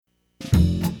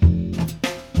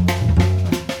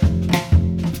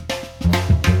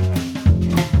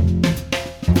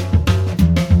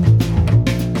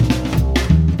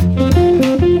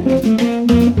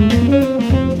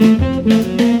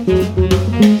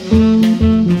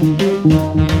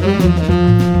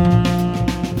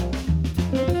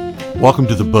Welcome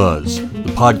to The Buzz,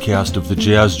 the podcast of the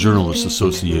Jazz Journalists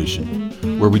Association,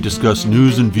 where we discuss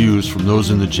news and views from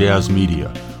those in the jazz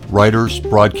media, writers,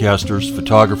 broadcasters,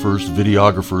 photographers,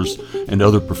 videographers, and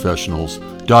other professionals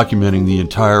documenting the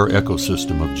entire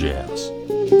ecosystem of jazz.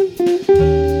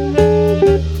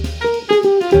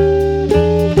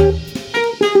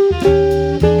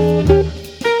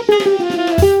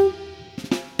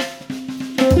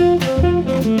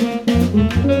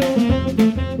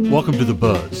 Welcome to The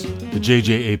Buzz, the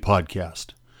JJA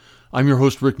podcast. I'm your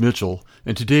host, Rick Mitchell,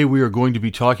 and today we are going to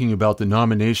be talking about the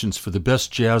nominations for the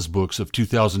Best Jazz Books of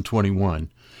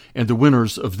 2021 and the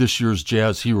winners of this year's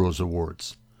Jazz Heroes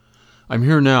Awards. I'm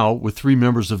here now with three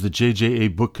members of the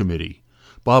JJA Book Committee,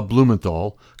 Bob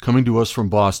Blumenthal, coming to us from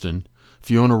Boston,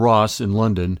 Fiona Ross in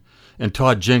London, and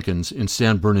Todd Jenkins in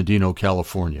San Bernardino,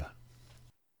 California.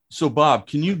 So, Bob,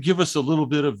 can you give us a little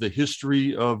bit of the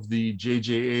history of the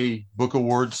JJA Book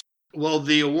Awards? Well,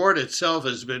 the award itself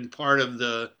has been part of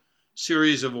the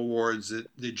series of awards that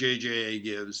the JJA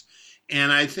gives.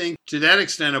 And I think to that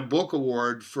extent, a book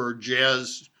award for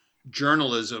jazz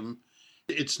journalism,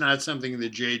 it's not something the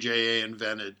JJA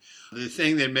invented. The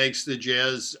thing that makes the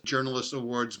Jazz Journalist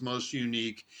Awards most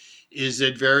unique is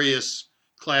that various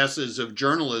classes of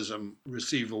journalism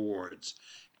receive awards.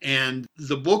 And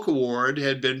the book award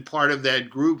had been part of that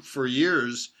group for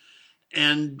years.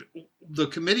 And the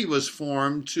committee was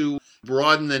formed to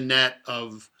broaden the net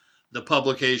of the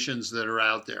publications that are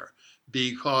out there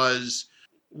because,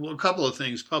 well, a couple of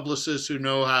things, publicists who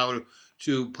know how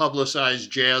to publicize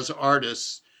jazz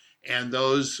artists and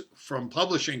those from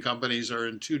publishing companies are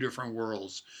in two different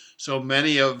worlds. So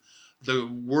many of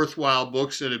the worthwhile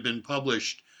books that have been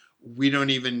published, we don't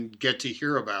even get to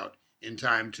hear about in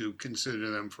time to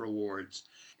consider them for awards.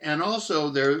 And also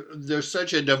there's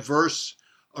such a diverse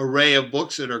array of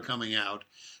books that are coming out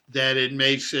that it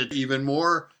makes it even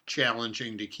more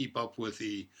challenging to keep up with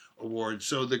the awards.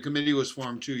 So the committee was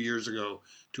formed 2 years ago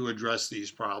to address these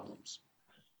problems.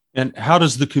 And how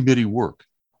does the committee work?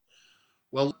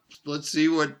 Well, let's see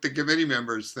what the committee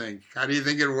members think. How do you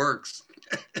think it works?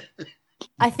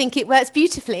 I think it works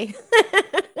beautifully.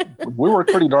 We work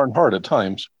pretty darn hard at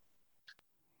times.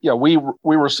 Yeah, we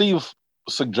receive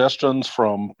suggestions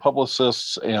from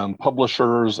publicists and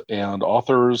publishers and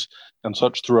authors and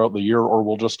such throughout the year, or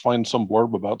we'll just find some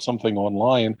blurb about something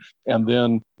online, and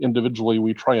then individually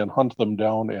we try and hunt them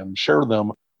down and share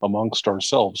them amongst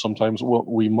ourselves. Sometimes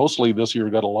we mostly this year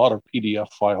got a lot of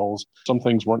PDF files. Some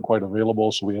things weren't quite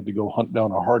available, so we had to go hunt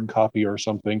down a hard copy or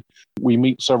something. We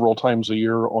meet several times a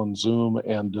year on Zoom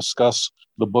and discuss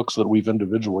the books that we've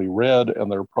individually read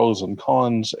and their pros and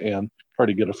cons and try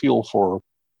to get a feel for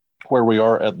where we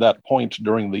are at that point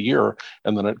during the year,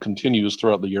 and then it continues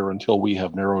throughout the year until we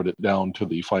have narrowed it down to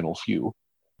the final few.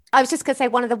 I was just going to say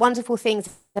one of the wonderful things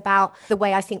about the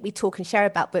way I think we talk and share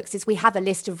about books is we have a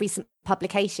list of recent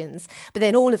publications, but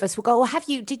then all of us will go, oh,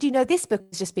 did you know this book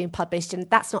has just been published? And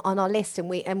that's not on our list. And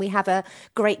we have a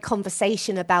great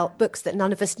conversation about books that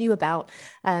none of us knew about.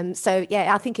 So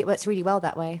yeah, I think it works really well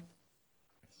that way.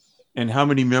 And how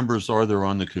many members are there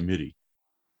on the committee?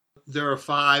 There are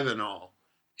 5 in all.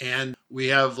 And we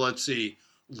have,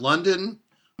 London,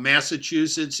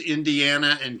 Massachusetts,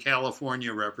 Indiana, and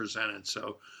California represented.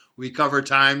 So we cover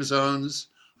time zones,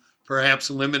 perhaps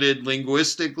limited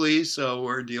linguistically, so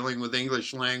we're dealing with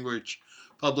English language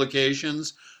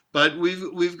publications. But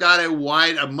we've got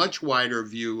a much wider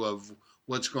view of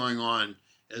what's going on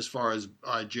as far as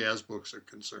jazz books are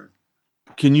concerned.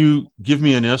 Can you give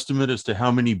me an estimate as to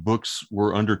how many books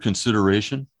were under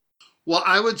consideration? Well,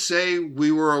 I would say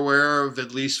we were aware of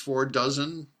at least 4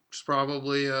 dozen. It's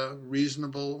probably a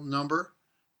reasonable number.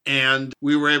 And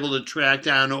we were able to track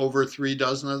down over 3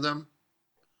 dozen of them.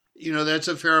 You know, that's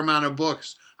a fair amount of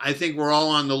books. I think we're all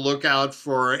on the lookout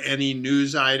for any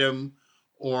news item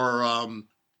or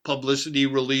publicity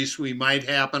release we might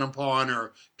happen upon,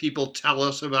 or people tell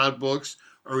us about books,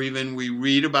 or even we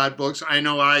read about books. I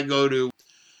know I go to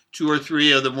 2 or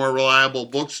 3 of the more reliable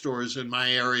bookstores in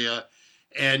my area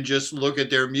and just look at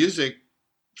their music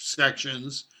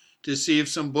sections to see if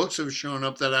some books have shown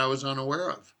up that I was unaware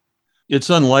of. It's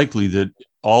unlikely that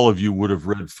all of you would have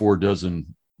read 4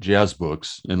 dozen jazz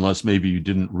books, unless maybe you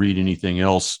didn't read anything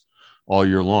else all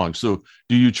year long. So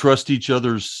do you trust each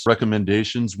other's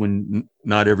recommendations when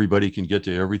not everybody can get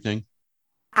to everything?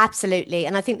 Absolutely.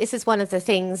 And I think this is one of the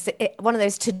things, one of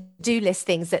those to-do list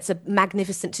things that's a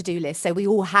magnificent to-do list. So we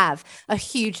all have a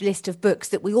huge list of books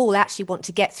that we all actually want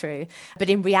to get through. But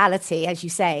in reality, as you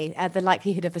say, the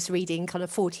likelihood of us reading kind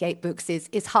of 48 books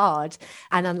is hard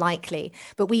and unlikely.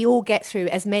 But we all get through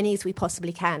as many as we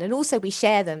possibly can. And also we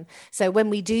share them. So when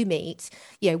we do meet,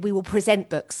 we will present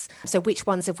books. So which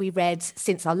ones have we read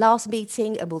since our last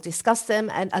meeting? And we'll discuss them.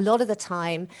 And a lot of the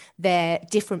time, they're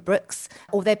different books,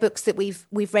 or they're books that we've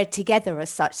read together as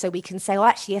such, so we can say, oh,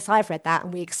 actually, yes, I've read that,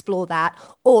 and we explore that.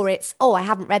 Or it's, oh, I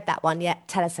haven't read that one yet,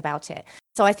 tell us about it.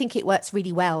 So I think it works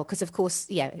really well because, of course,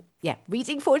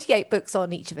 reading 48 books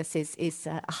on each of us is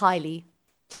highly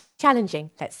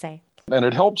challenging, let's say. And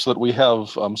it helps that we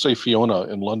have, say, Fiona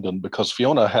in London, because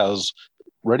Fiona has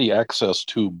ready access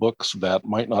to books that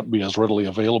might not be as readily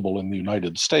available in the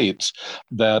United States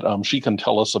that she can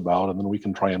tell us about, and then we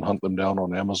can try and hunt them down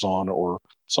on Amazon or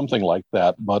something like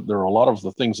that. But there are a lot of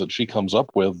the things that she comes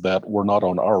up with that were not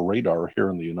on our radar here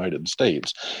in the United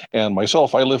States. And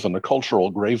myself, I live in a cultural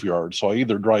graveyard, so I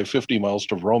either drive 50 miles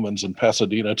to Vroman's in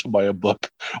Pasadena to buy a book,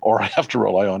 or I have to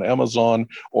rely on Amazon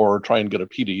or try and get a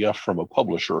PDF from a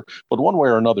publisher. But one way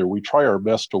or another, we try our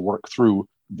best to work through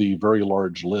the very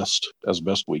large list as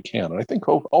best we can. And I think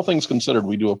all things considered,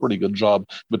 we do a pretty good job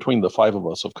between the five of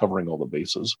us of covering all the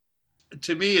bases.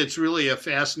 To me, it's really a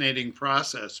fascinating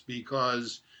process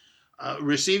because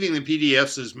receiving the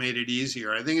PDFs has made it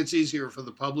easier. I think it's easier for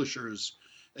the publishers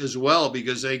as well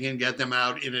because they can get them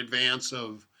out in advance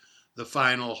of the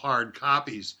final hard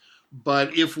copies.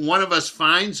 But if one of us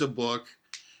finds a book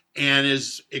and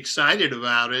is excited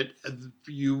about it,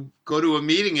 you go to a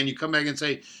meeting and you come back and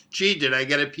say, gee, did I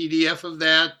get a PDF of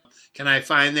that? Can I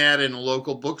find that in a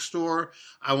local bookstore?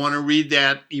 I want to read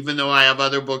that even though I have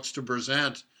other books to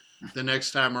present the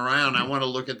next time around. I want to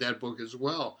look at that book as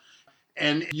well.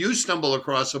 And you stumble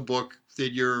across a book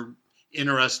that you're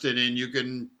interested in, you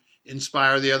can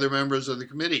inspire the other members of the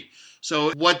committee.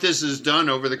 So what this has done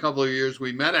over the couple of years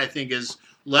we met, I think, has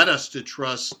led us to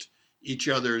trust each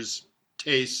other's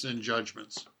tastes and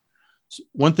judgments.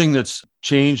 One thing that's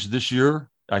changed this year,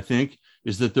 I think,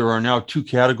 is that there are now two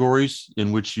categories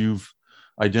in which you've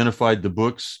identified the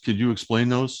books. Could you explain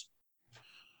those?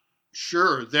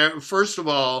 Sure. First of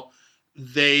all,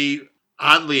 they,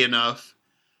 oddly enough,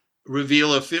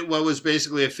 reveal what was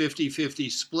basically a 50-50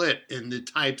 split in the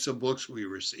types of books we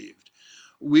received.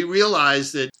 We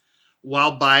realized that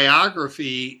while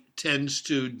biography tends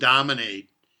to dominate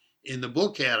in the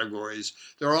book categories,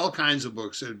 there are all kinds of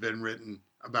books that have been written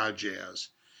about jazz.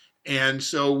 And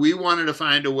so we wanted to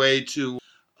find a way to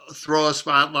throw a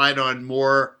spotlight on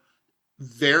more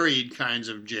varied kinds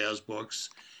of jazz books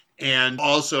and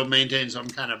also maintain some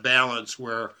kind of balance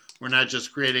where we're not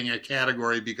just creating a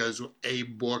category because a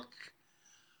book,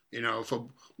 for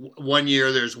 1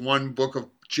 year there's one book of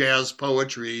jazz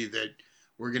poetry that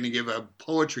we're going to give a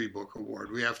poetry book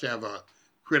award. We have to have a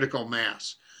critical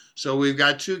mass. So we've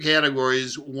got two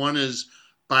categories. One is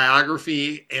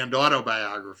biography and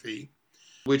autobiography,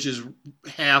 which is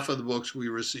half of the books we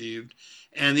received.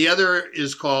 And the other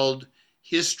is called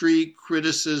history,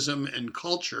 criticism, and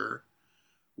culture,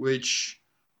 which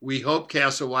we hope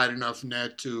casts a wide enough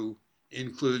net to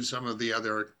include some of the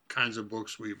other kinds of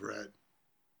books we've read.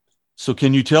 So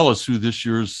can you tell us who this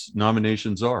year's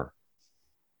nominations are?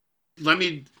 Let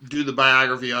me do the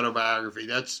biography, autobiography.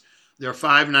 There are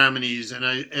 5 nominees, and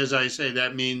as I say,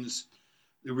 that means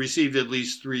they received at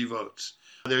least 3 votes.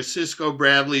 There's Cisco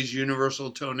Bradley's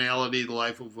Universal Tonality, The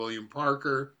Life of William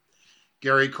Parker,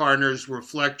 Gary Carner's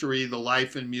Reflectory, The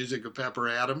Life and Music of Pepper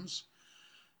Adams,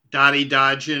 Dottie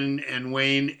Dodgen and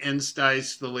Wayne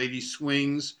Enstice, The Lady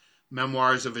Swings,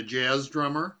 Memoirs of a Jazz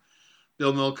Drummer,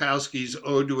 Bill Milkowski's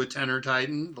Ode to a Tenor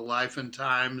Titan, The Life and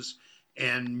Times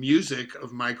and Music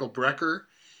of Michael Brecker,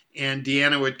 and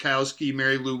Deanna Witkowski,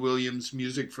 Mary Lou Williams,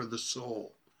 Music for the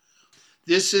Soul.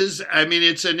 This is,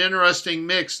 it's an interesting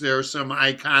mix. There are some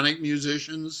iconic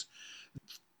musicians.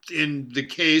 In the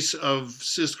case of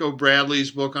Cisco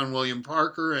Bradley's book on William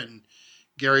Parker and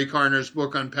Gary Carner's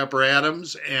book on Pepper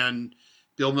Adams and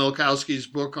Bill Milkowski's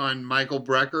book on Michael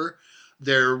Brecker,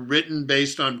 they're written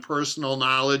based on personal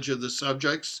knowledge of the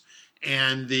subjects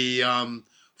and the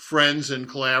friends and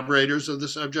collaborators of the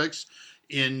subjects.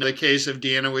 In the case of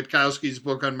Deanna Witkowski's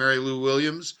book on Mary Lou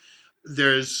Williams,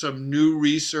 there's some new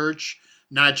research,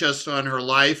 not just on her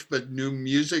life, but new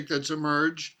music that's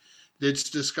emerged that's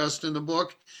discussed in the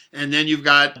book. And then you've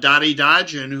got Dottie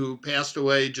Dodgen, who passed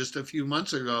away just a few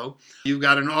months ago. You've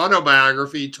got an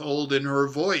autobiography told in her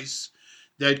voice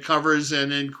that covers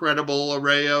an incredible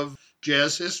array of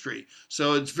jazz history.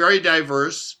 So it's very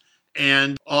diverse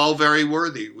and all very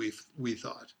worthy, we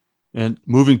thought. And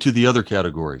moving to the other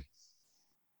category.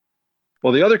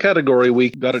 Well, the other category, we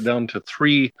got it down to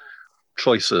three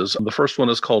choices. The first one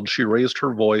is called She Raised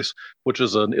Her Voice, which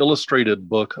is an illustrated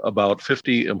book about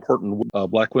 50 important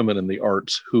Black women in the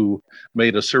arts who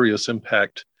made a serious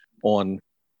impact on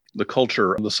the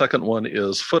culture. The second one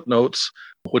is Footnotes,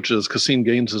 which is Cassine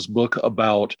Gaines's book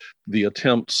about the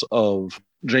attempts of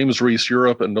James Reese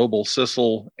Europe and Noble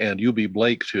Sissle and U.B.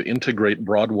 Blake to integrate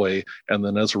Broadway, and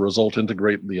then as a result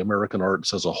integrate the American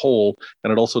arts as a whole.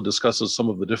 And it also discusses some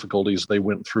of the difficulties they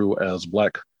went through as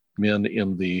Black men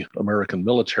in the American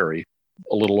military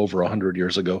a little over 100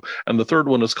 years ago. And the third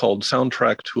one is called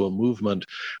Soundtrack to a Movement,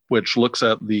 which looks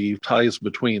at the ties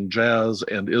between jazz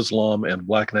and Islam and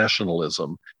Black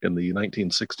nationalism in the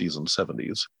 1960s and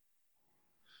 70s.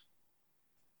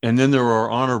 And then there are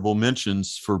honorable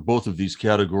mentions for both of these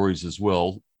categories as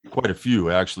well. Quite a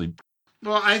few, actually.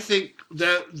 Well, I think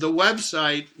that the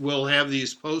website will have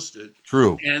these posted.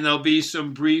 True. And there'll be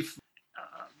some brief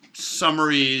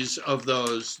summaries of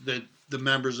those that the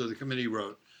members of the committee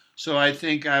wrote. So I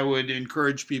think I would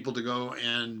encourage people to go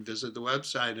and visit the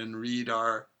website and read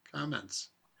our comments.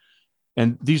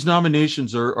 And these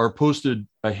nominations are posted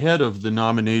ahead of the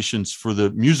nominations for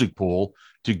the music poll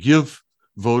to give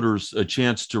voters a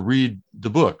chance to read the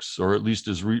books, or at least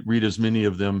read as many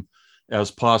of them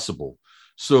as possible.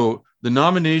 So the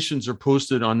nominations are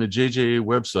posted on the JJA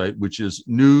website, which is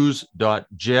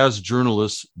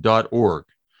news.jazzjournalists.org.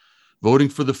 Voting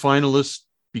for the finalists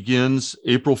begins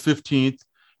April 15th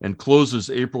and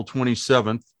closes April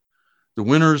 27th. The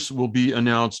winners will be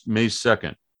announced May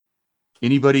 2nd.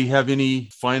 Anybody have any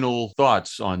final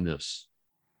thoughts on this?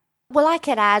 Well, I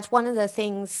could add one of the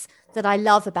things that I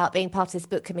love about being part of this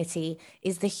book committee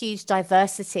is the huge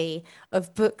diversity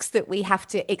of books that we have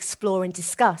to explore and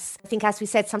discuss. I think, as we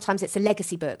said, sometimes it's a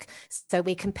legacy book. So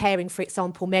we're comparing, for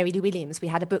example, Mary Lou Williams. We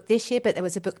had a book this year, but there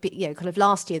was a book, kind of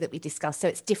last year that we discussed. So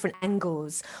it's different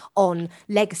angles on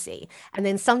legacy. And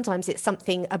then sometimes it's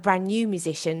something, a brand new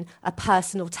musician, a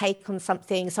personal take on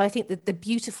something. So I think that the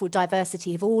beautiful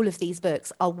diversity of all of these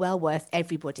books are well worth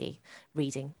everybody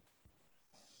reading.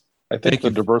 I think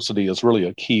the diversity is really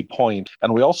a key point.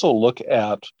 And we also look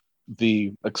at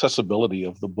the accessibility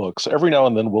of the books. Every now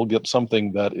and then we'll get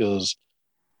something that is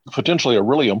potentially a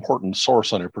really important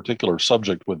source on a particular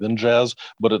subject within jazz,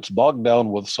 but it's bogged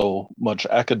down with so much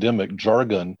academic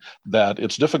jargon that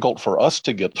it's difficult for us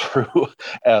to get through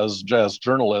as jazz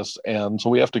journalists. And so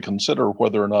we have to consider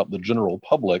whether or not the general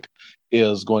public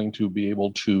is going to be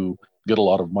able to get a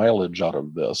lot of mileage out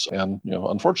of this. And,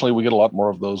 unfortunately, we get a lot more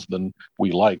of those than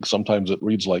we like. Sometimes it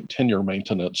reads like tenure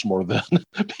maintenance more than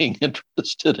being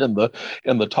interested in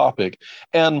the topic.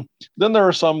 And then there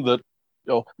are some that,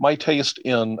 my taste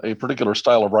in a particular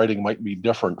style of writing might be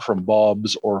different from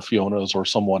Bob's or Fiona's or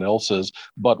someone else's,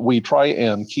 but we try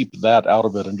and keep that out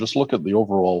of it and just look at the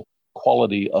overall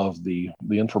quality of the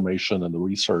information and the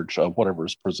research of whatever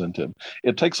is presented.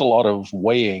 It takes a lot of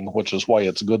weighing, which is why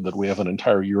it's good that we have an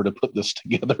entire year to put this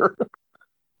together.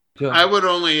 I would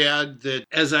only add that,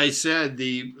 as I said,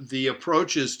 the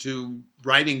approaches to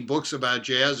writing books about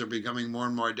jazz are becoming more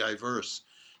and more diverse.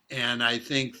 And I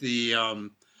think the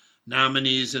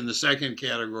nominees in the second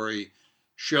category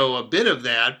show a bit of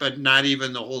that, but not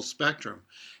even the whole spectrum.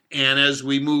 And as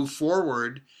we move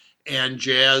forward and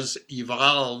jazz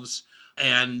evolves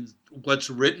and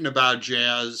what's written about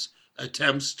jazz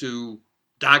attempts to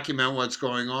document what's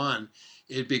going on,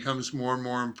 it becomes more and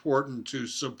more important to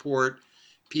support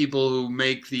people who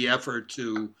make the effort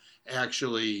to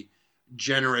actually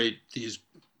generate these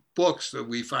books that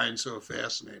we find so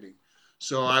fascinating.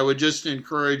 So I would just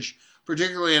encourage,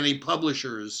 particularly any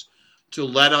publishers, to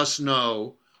let us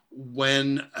know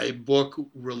when a book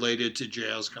related to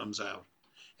jazz comes out.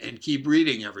 And keep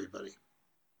reading, everybody.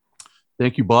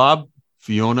 Thank you, Bob,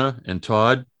 Fiona, and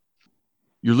Todd.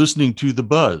 You're listening to The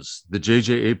Buzz, the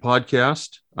JJA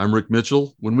podcast. I'm Rick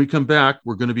Mitchell. When we come back,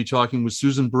 we're going to be talking with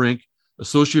Susan Brink,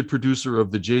 associate producer of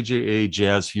the JJA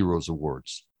Jazz Heroes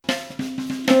Awards.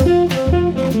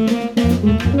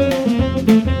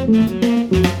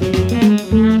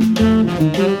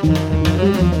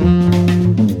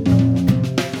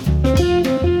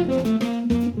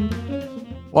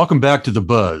 Welcome back to The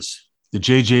Buzz, the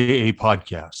JJA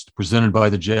podcast, presented by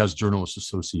the Jazz Journalists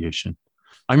Association.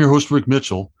 I'm your host, Rick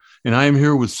Mitchell, and I am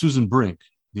here with Susan Brink,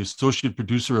 the associate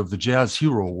producer of the Jazz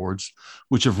Hero Awards,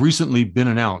 which have recently been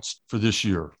announced for this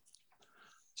year.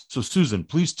 So, Susan,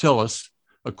 please tell us,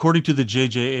 according to the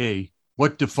JJA,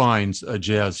 what defines a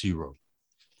jazz hero?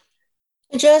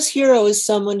 A jazz hero is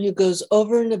someone who goes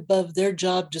over and above their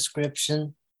job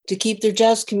description to keep their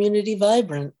jazz community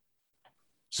vibrant.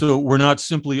 So we're not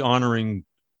simply honoring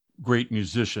great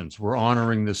musicians. We're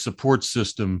honoring the support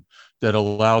system that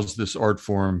allows this art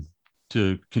form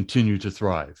to continue to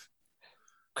thrive.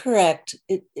 Correct.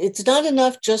 It's not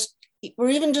enough or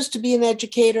even just to be an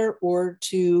educator or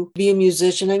to be a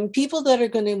musician. I mean, people that are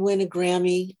going to win a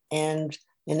Grammy and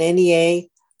an NEA,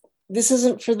 this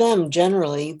isn't for them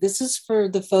generally. This is for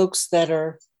the folks that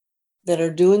are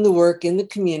doing the work in the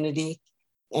community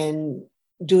and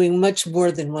doing much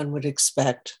more than one would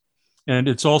expect. And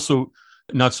it's also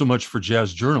not so much for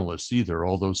jazz journalists either,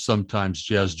 although sometimes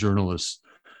jazz journalists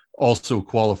also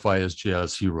qualify as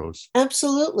jazz heroes.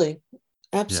 Absolutely.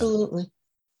 Absolutely.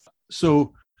 Yeah.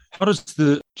 So how does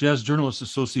the Jazz Journalists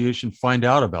Association find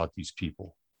out about these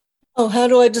people? Oh, how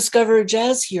do I discover a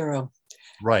jazz hero?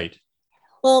 Right.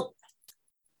 Well,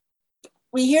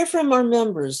 we hear from our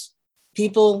members.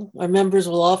 Our members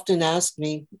will often ask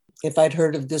me if I'd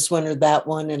heard of this one or that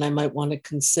one, and I might want to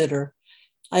consider.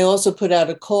 I also put out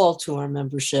a call to our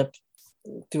membership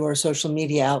through our social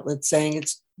media outlets saying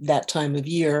it's that time of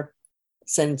year,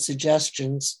 send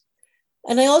suggestions.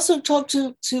 And I also talk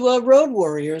to road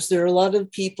warriors. There are a lot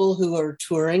of people who are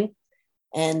touring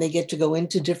and they get to go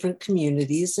into different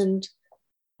communities. And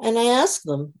I ask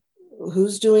them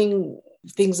who's doing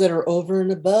things that are over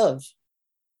and above.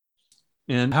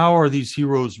 And how are these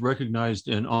heroes recognized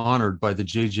and honored by the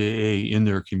JJA in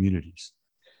their communities?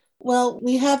 Well,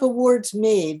 we have awards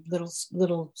made,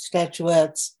 little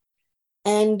statuettes,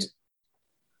 and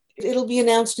it'll be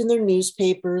announced in their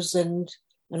newspapers and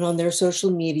on their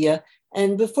social media.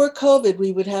 And before COVID,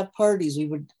 we would have parties. We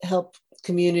would help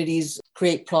communities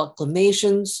create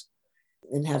proclamations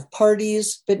and have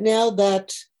parties. But now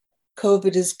that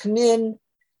COVID has come in,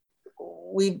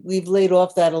 we've laid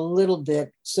off that a little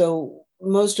bit. So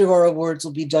most of our awards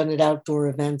will be done at outdoor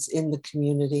events in the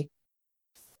community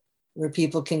where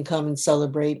people can come and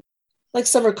celebrate, like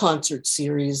summer concert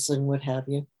series and what have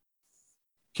you.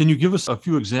 Can you give us a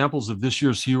few examples of this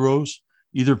year's heroes,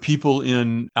 either people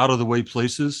in out-of-the-way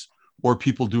places or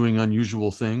people doing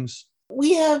unusual things?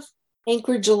 We have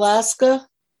Anchorage, Alaska,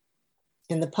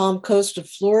 and the Palm Coast of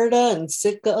Florida, and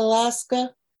Sitka,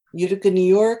 Alaska, Utica, New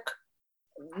York.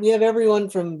 We have everyone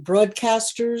from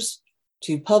broadcasters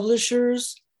to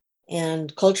publishers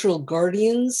and cultural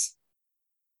guardians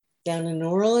down in New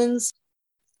Orleans,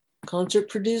 concert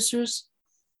producers.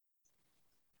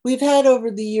 We've had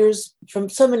over the years from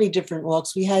so many different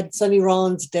walks. We had Sonny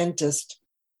Rollins, dentist.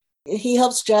 He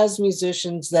helps jazz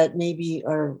musicians that maybe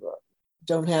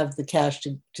don't have the cash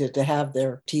to have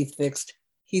their teeth fixed.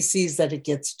 He sees that it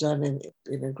gets done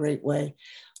in a great way.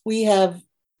 We have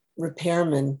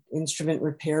repairmen, instrument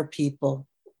repair people,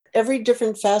 every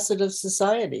different facet of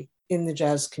society in the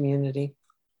jazz community.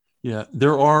 Yeah,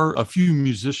 there are a few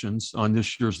musicians on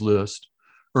this year's list.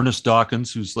 Ernest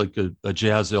Dawkins, who's like a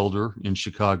jazz elder in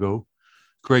Chicago.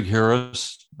 Craig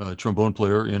Harris, a trombone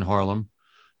player in Harlem.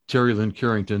 Terry Lynn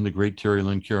Carrington, the great Terry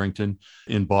Lynn Carrington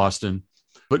in Boston.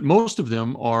 But most of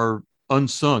them are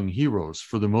unsung heroes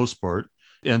for the most part.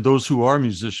 And those who are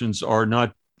musicians are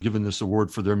not given this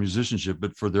award for their musicianship,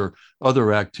 but for their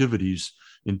other activities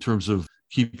in terms of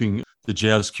keeping the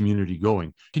jazz community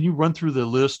going. Can you run through the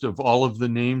list of all of the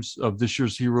names of this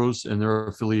year's heroes and their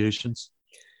affiliations?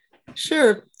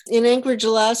 Sure. In Anchorage,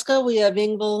 Alaska, we have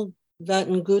Ingvild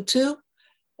Vatngutu,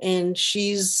 and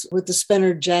she's with the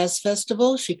Spenner Jazz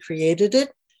Festival. She created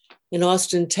it. In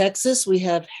Austin, Texas, we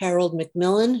have Harold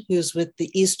McMillan, who's with the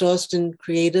East Austin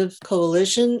Creative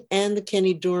Coalition and the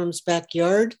Kenny Dorham's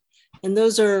Backyard. And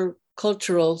those are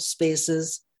cultural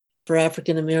spaces for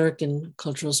African-American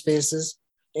cultural spaces.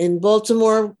 In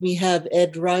Baltimore, we have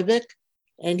Ed Rybick,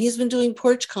 and he's been doing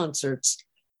porch concerts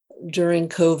during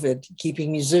COVID,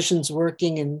 keeping musicians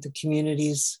working and the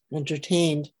communities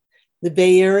entertained. The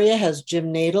Bay Area has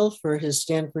Jim Nadel for his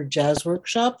Stanford Jazz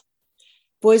Workshop.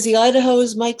 Boise, Idaho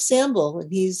is Mike Samble,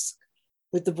 and he's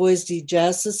with the Boise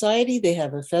Jazz Society. They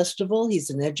have a festival.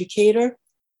 He's an educator.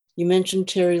 You mentioned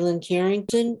Terry Lynn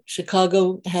Carrington.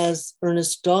 Chicago has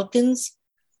Ernest Dawkins.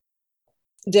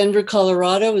 Denver,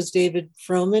 Colorado is David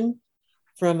Froman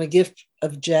from A Gift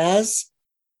of Jazz.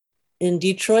 In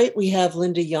Detroit, we have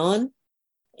Linda Yon,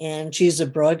 and she's a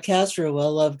broadcaster, a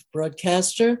well-loved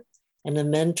broadcaster, and a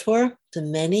mentor to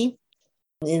many.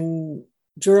 In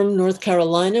Durham, North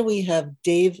Carolina, we have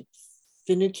Dave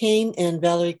Finucane and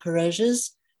Valerie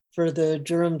Coreges for the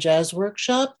Durham Jazz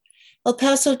Workshop. El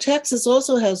Paso, Texas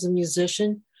also has a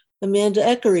musician, Amanda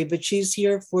Eckery, but she's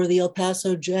here for the El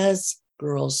Paso Jazz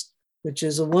Girls, which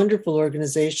is a wonderful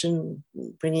organization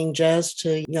bringing jazz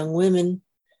to young women.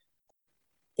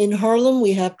 In Harlem,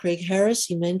 we have Craig Harris,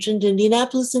 you mentioned.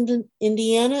 Indianapolis,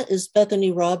 Indiana is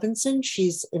Bethany Robinson.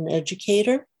 She's an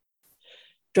educator.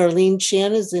 Darlene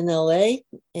Chan is in LA,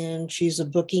 and she's a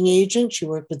booking agent. She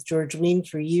worked with George Wein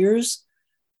for years.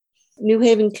 New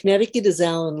Haven, Connecticut is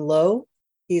Alan Lowe.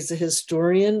 He's a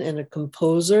historian and a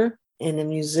composer and a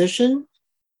musician.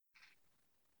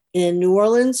 In New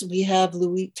Orleans, we have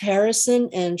Louise Harrison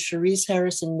and Cherise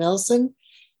Harrison Nelson,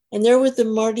 and they're with the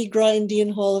Mardi Gras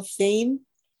Indian Hall of Fame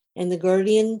and the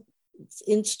Guardian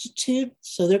Institute.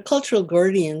 So they're cultural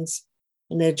guardians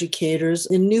and educators.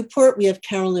 In Newport, we have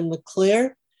Carolyn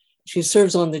McClare. She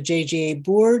serves on the JJA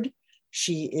board.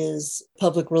 She is a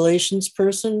public relations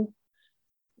person,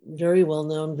 very well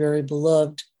known, very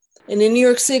beloved. And in New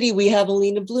York City, we have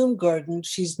Alina Bloomgarden.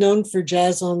 She's known for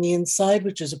Jazz on the Inside,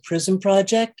 which is a prison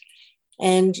project.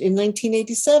 And in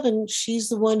 1987, she's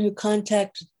the one who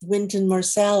contacted Wynton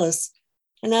Marsalis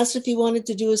and asked if he wanted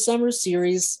to do a summer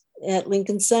series at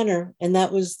Lincoln Center. And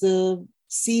that was the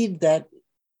seed that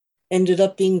ended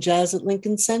up being Jazz at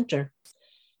Lincoln Center.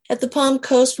 At the Palm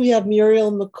Coast, we have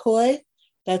Muriel McCoy.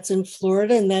 That's in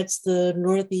Florida, and that's the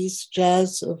Northeast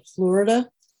Jazz of Florida.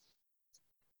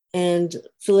 And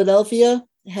Philadelphia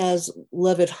has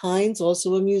Levitt Hines,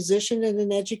 also a musician and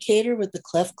an educator with the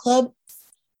Clef Club.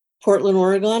 Portland,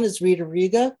 Oregon is Rita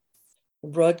Riga, a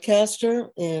broadcaster,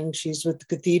 and she's with the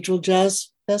Cathedral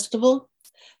Jazz Festival.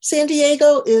 San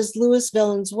Diego is Luis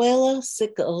Valenzuela.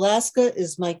 Sitka, Alaska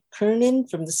is Mike Kernan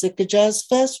from the Sitka Jazz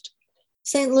Fest.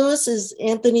 St. Louis is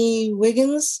Anthony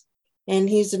Wiggins, and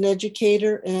he's an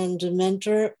educator and a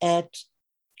mentor at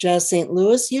Jazz St.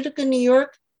 Louis. Utica, New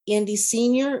York, Andy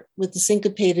Sr. with the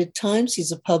Syncopated Times.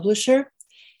 He's a publisher.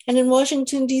 And in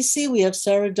Washington, D.C., we have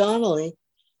Sarah Donnelly,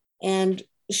 and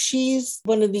she's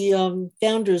one of the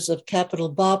founders of Capital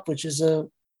Bop, which is a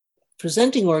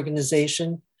presenting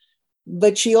organization,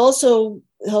 but she also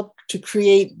helped to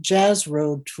create Jazz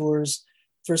Road tours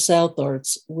for South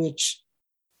Arts, which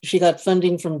she got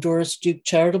funding from Doris Duke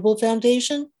Charitable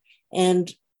Foundation,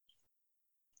 and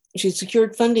she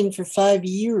secured funding for 5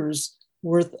 years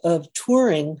worth of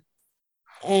touring.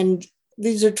 And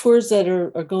these are tours that are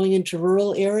going into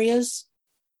rural areas,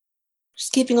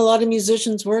 just keeping a lot of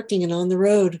musicians working and on the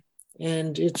road.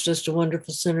 And it's just a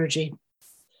wonderful synergy.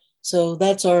 So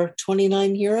that's our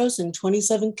 29 heroes in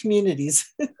 27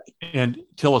 communities. And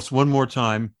tell us one more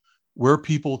time where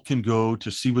people can go to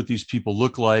see what these people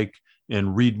look like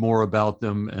and read more about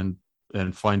them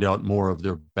and find out more of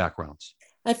their backgrounds.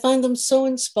 I find them so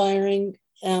inspiring.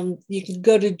 You can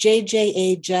go to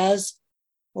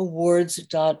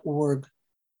jjajazzawards.org.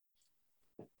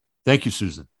 Thank you,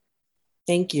 Susan.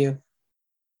 Thank you.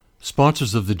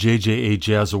 Sponsors of the JJA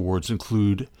Jazz Awards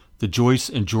include the Joyce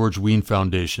and George Wein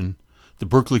Foundation, the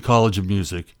Berklee College of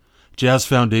Music, Jazz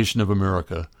Foundation of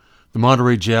America, the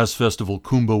Monterey Jazz Festival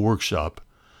Kumba Workshop,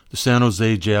 the San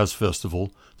Jose Jazz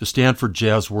Festival, the Stanford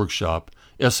Jazz Workshop,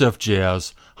 SF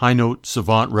Jazz, High Note,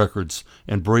 Savant Records,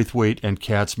 and Braithwaite and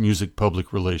Katz Music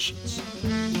Public Relations.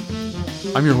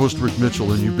 I'm your host, Rick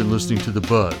Mitchell, and you've been listening to The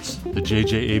Buzz, the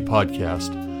JJA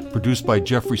podcast, produced by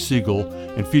Jeffrey Siegel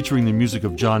and featuring the music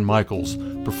of John Michaels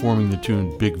performing the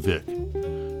tune Big Vic.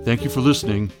 Thank you for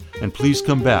listening, and please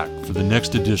come back for the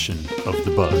next edition of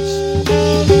The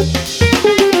Buzz.